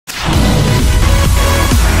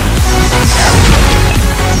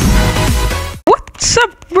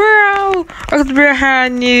Welcome to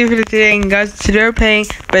brand new video today, guys. Today we're playing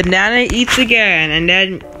Banana Eats Again, and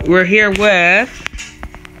then we're here with...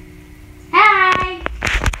 Hi!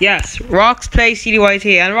 Yes,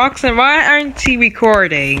 RoxPlayzCDYT. And Roxanne, why aren't you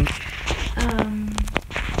recording?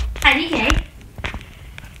 IDK.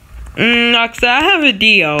 Roxanne, I have a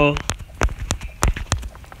deal.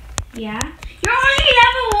 Yeah? You're only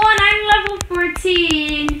level 1, I'm level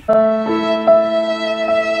 14.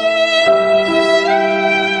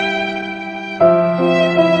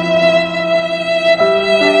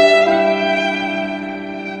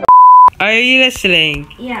 Are you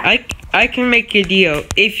listening? Yeah. I can make a deal.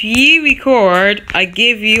 If you record, I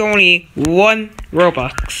give you only 1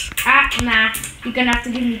 Robux. Nah. You're gonna have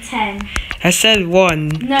to give me 10. I said 1.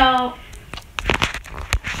 No.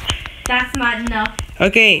 That's not enough.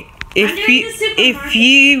 Okay. If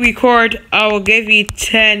you record, I will give you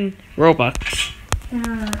 10 Robux.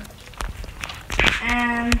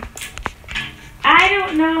 I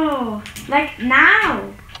don't know. Like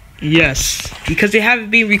now. Yes, because they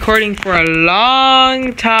haven't been recording for a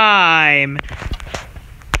long time.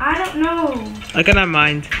 I don't know. Okay, never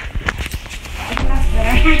mind. Okay, that's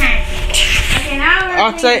better. Okay, now we're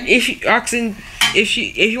Oxen, if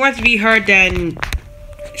you want to be heard, then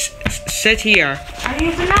sit here. Are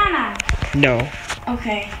you a banana? No.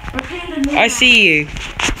 Okay. We're playing the new I map. see you.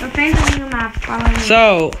 We're playing the new map. Follow me.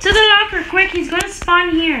 So. To the locker, quick. He's gonna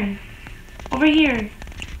spawn here. Over here.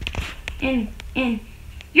 In.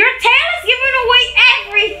 Your tail is giving away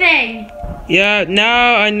everything! Yeah,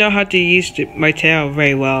 now I know how to use my tail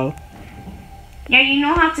very well. Yeah, you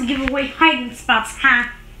know how to give away hiding spots, huh?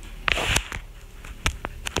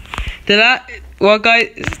 Well,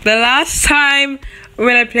 guys, the last time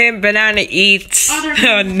when I played Banana Eats.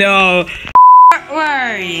 Oh no.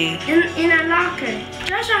 Where are you? In a locker.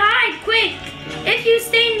 Joshua, hide, quick! If you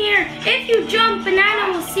stay near, if you jump,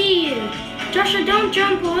 Banana will see you. Joshua, don't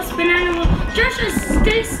jump or else Banana will... Joshua,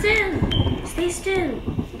 stay still. Stay still.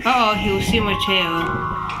 Oh, he'll see my tail.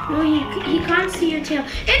 No, he can't see your tail.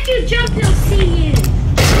 If you jump, he'll see you.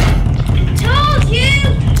 Told you!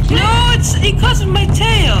 No, it's because of my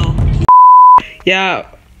tail.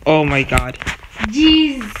 Yeah. Oh my god.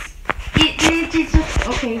 Jeez.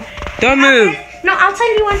 Okay. Don't move. No, I'll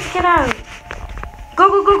tell you when to get out.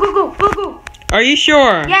 Go. Are you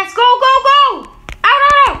sure? Yes, go. Out.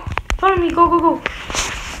 Follow me, go.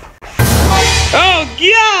 Oh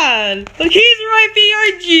god! Look, he's right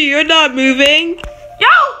behind you. You're not moving. Yo!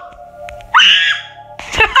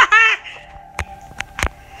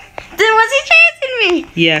 Then was he chasing me?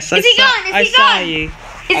 Yes, Is he gone? I saw you.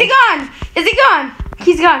 Is he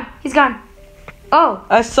gone? He's gone. Oh.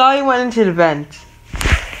 I saw you went into the vent.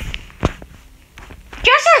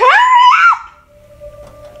 Joshua, hurry up!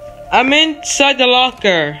 I'm inside the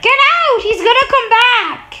locker. Get out! He's gonna come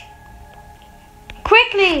back.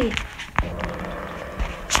 Quickly.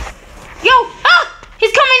 Yo! Ah!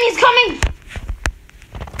 He's coming!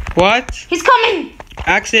 What? He's coming!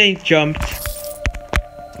 Accidentally jumped.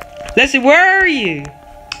 Leslie, where are you? I'm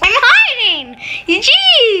hiding!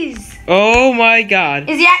 Jeez! Oh my god.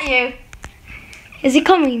 Is he at you? Is he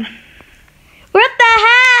coming? What the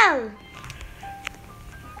hell?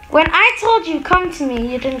 When I told you come to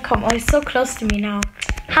me, you didn't come. Oh, he's so close to me now.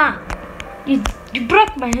 Huh? You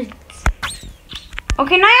broke my head.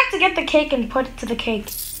 Okay, now I have to get the cake and put it to the cake.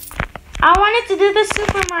 I wanted to do the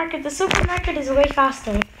supermarket. The supermarket is way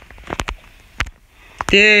faster.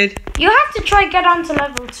 Dude. You have to try get on to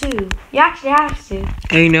level 2. You actually have to.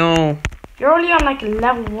 I know. You're only on like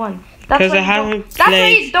level 1. Because I haven't played. That's why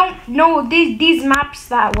you don't know these maps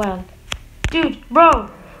that well. Dude, bro.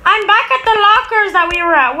 I'm back at the lockers that we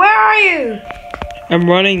were at. Where are you? I'm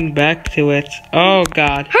running back to it. Oh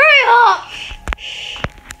god. Hurry up!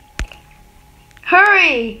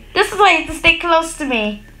 Hurry! This is why you have to stay close to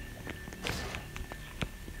me.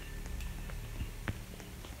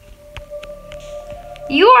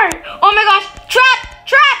 You are... Oh my gosh!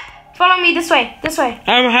 Trap! Follow me this way.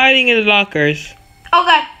 I'm hiding in the lockers. Oh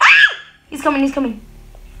god. Ah! He's coming.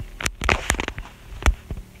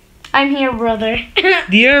 I'm here, brother.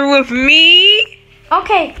 You're with me?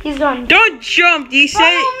 Okay, he's gone. Don't jump. You said...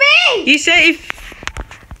 Follow me! You said if...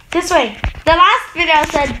 This way. The last video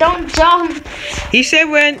said don't jump. He said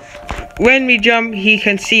when we jump, he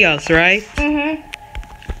can see us, right? Mm-hmm.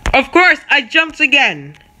 Of course, I jumped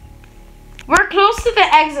again. We're close to the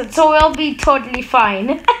exit, so we'll be totally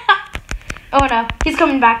fine. Oh no, he's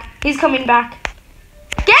coming back. Get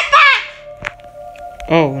back!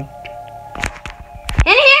 Oh.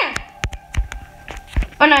 In here!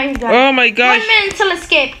 Oh no, he's gone. Oh my gosh. 1 minute till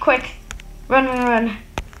escape, quick. Run.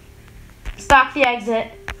 Stop the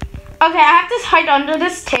exit. Okay, I have to hide under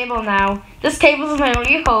this table now. This table is my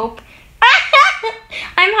only hope.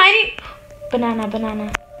 I'm hiding.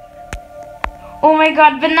 Banana. Oh my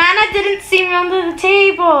god, Banana didn't see me under the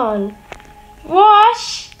table. What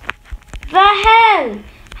the hell?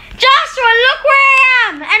 Joshua, look where I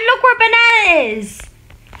am. And look where Banana is.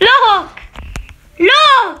 Look.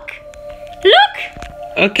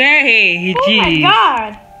 Okay, oh my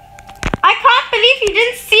god. I can't believe he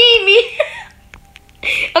didn't see me.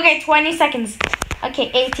 Okay, 20 seconds.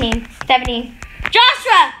 Okay, 18, 17.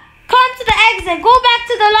 Joshua, come to the exit. Go back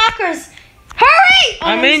to the lockers. Hurry! Oh,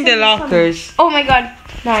 I'm in the lockers. Oh my god.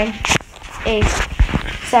 9, 8,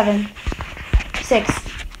 7, 6,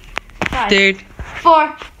 5, Dude.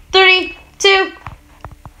 4, 3, 2.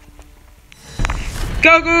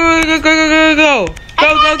 Go. Go.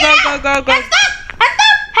 And stop!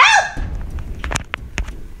 Help!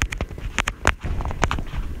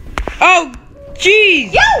 Oh,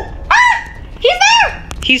 jeez. Yo! Ah! He's there!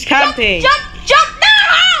 He's camping. Jump!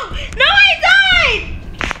 No! No,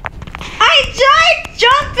 I died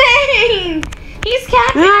jumping! He's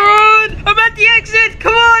camping! Run! I'm at the exit!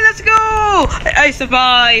 Come on, let's go! I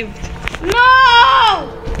survived!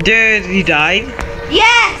 No! Dude, he died?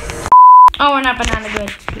 Yes! Oh, we're not Banana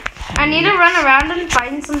good. I need to run around and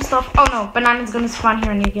find some stuff. Oh no, Banana's gonna spawn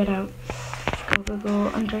here. I need to get out. Go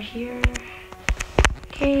under here.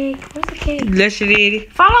 Cake. Where's the cake? Literally.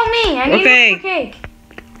 Follow me. I need to look for cake.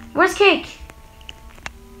 Where's cake?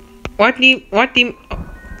 What do you...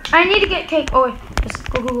 I need to get cake. Oh wait. Just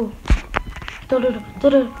go. Go.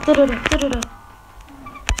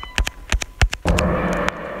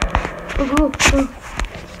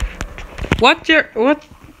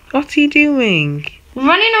 What's he doing?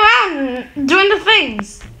 Running around doing the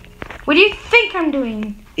things. What do you think I'm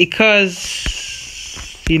doing? Because,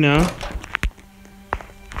 you know.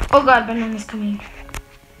 Oh god, Banana's coming.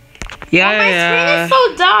 Yeah, oh, my screen is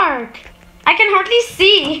so dark. I can hardly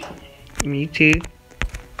see. Me too.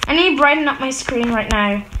 I need to brighten up my screen right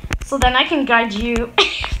now, so then I can guide you.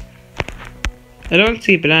 I don't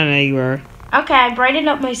see Banana anywhere. Okay, I brightened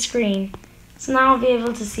up my screen, so now I'll be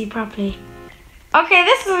able to see properly. Okay,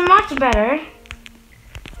 this is much better.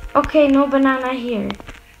 Okay, no Banana here.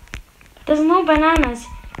 There's no bananas.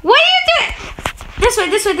 What are you doing?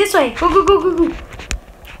 This way. Go.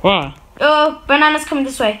 What? Oh, Banana's coming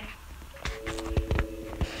this way.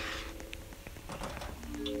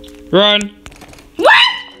 Run. What?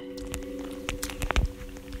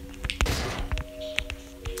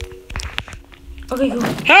 Okay, go.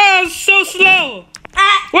 Oh, so slow.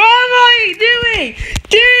 What am I doing?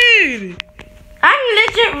 Dude. I'm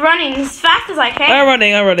legit running as fast as I can. I'm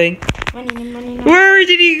running. Running. Where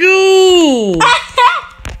did he go?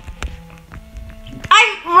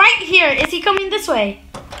 I'm right here. Is he coming this way?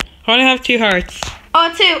 I only have 2 hearts.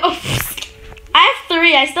 Oh, 2. Oh, I have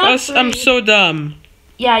 3. I still have 3. I'm so dumb.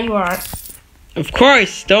 Yeah, you are. Of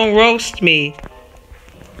course. Don't roast me.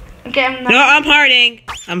 Okay, I'm not. No, I'm hiding.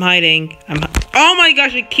 Oh my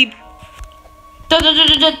gosh, I keep...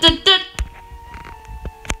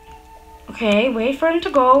 Okay, wait for him to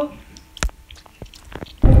go.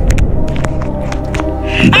 Oh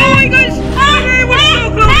my gosh! He was so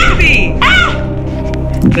close to me!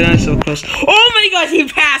 Banana's so close. Oh my gosh, he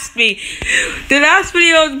passed me! The last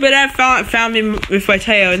video, Banana found me with my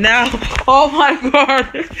tail. Now, oh my god!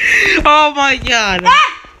 Oh my god!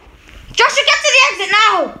 Ah! Joshua, get to the exit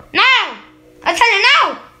now! Now! I tell you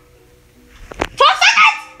now! 12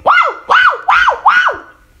 seconds! Wow!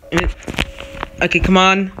 Okay, come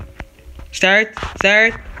on. Start.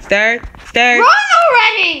 Run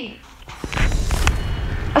already!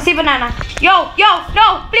 I see Banana. Yo, no,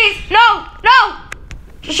 please, no!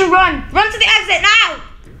 You should run to the exit now!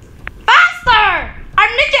 Faster!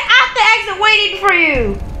 I'm legit at the exit waiting for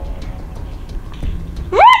you!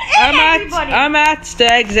 Run in, everybody! I'm at the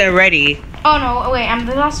exit ready. Oh no, wait, I'm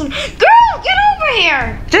the last one. Girl, get over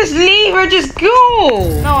here! Just leave or just go!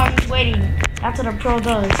 No, I'm just waiting. That's what a pro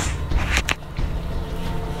does.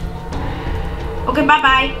 Okay,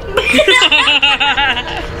 bye-bye.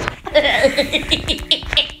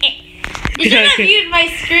 You should have viewed my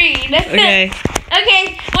screen. Okay.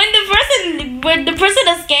 Okay, when the person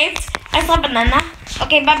escaped, I saw Banana.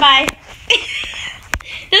 Okay, bye-bye.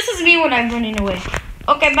 This is me when I'm running away.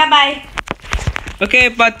 Okay, bye-bye. Okay,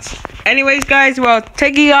 but anyways, guys, well,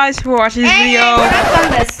 thank you guys for watching this video. We're not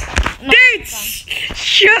done this. No, Dude,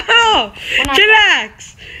 shut up.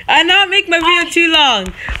 Relax. And not make my video too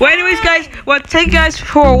long. Well, anyways, guys, well, thank you guys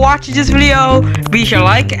for watching this video. Be sure to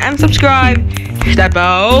like and subscribe. Hit that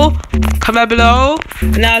bell. Comment below.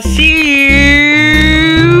 And I'll see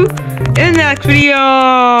you in the next video.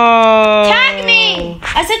 Tag me.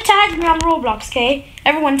 I said tag me on Roblox, okay?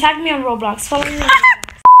 Everyone tag me on Roblox. Follow me on Roblox.